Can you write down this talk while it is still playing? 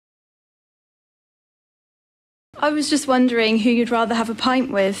I was just wondering who you'd rather have a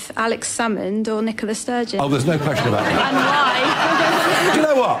pint with, Alex Salmond or Nicola Sturgeon. Oh, there's no question about that. And why? Do you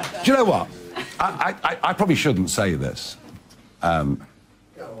know what? Do you know what? I probably shouldn't say this.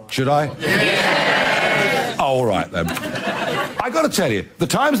 Should I? Yeah. Oh, all right, then. I got to tell you, the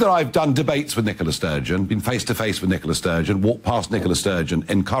times that I've done debates with Nicola Sturgeon, been face-to-face with Nicola Sturgeon, walked past Nicola Sturgeon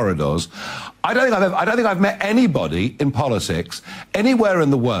in corridors, I don't think I've met anybody in politics anywhere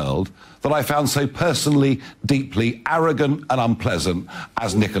in the world that I found so personally, deeply arrogant and unpleasant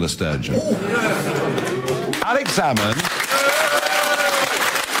as Nicola Sturgeon. Alex Salmond...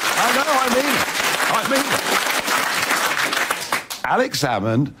 I mean it. Alex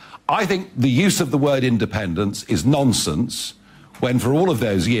Salmond, I think the use of the word independence is nonsense when for all of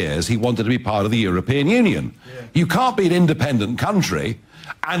those years he wanted to be part of the European Union. Yeah. You can't be an independent country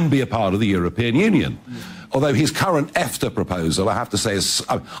and be a part of the European Union. Yeah. Although his current EFTA proposal, I have to say, is,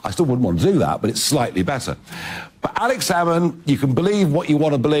 I still wouldn't want to do that, but it's slightly better. But Alex Salmond, you can believe what you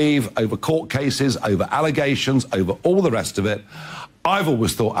want to believe over court cases, over allegations, over all the rest of it. I've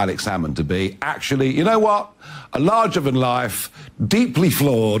always thought Alex Salmond to be, actually, you know what? A larger-than-life, deeply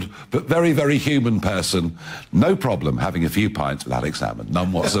flawed, but very, very human person. No problem having a few pints with Alex Salmond.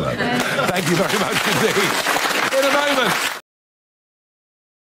 None whatsoever. Thank you very much indeed. In a moment.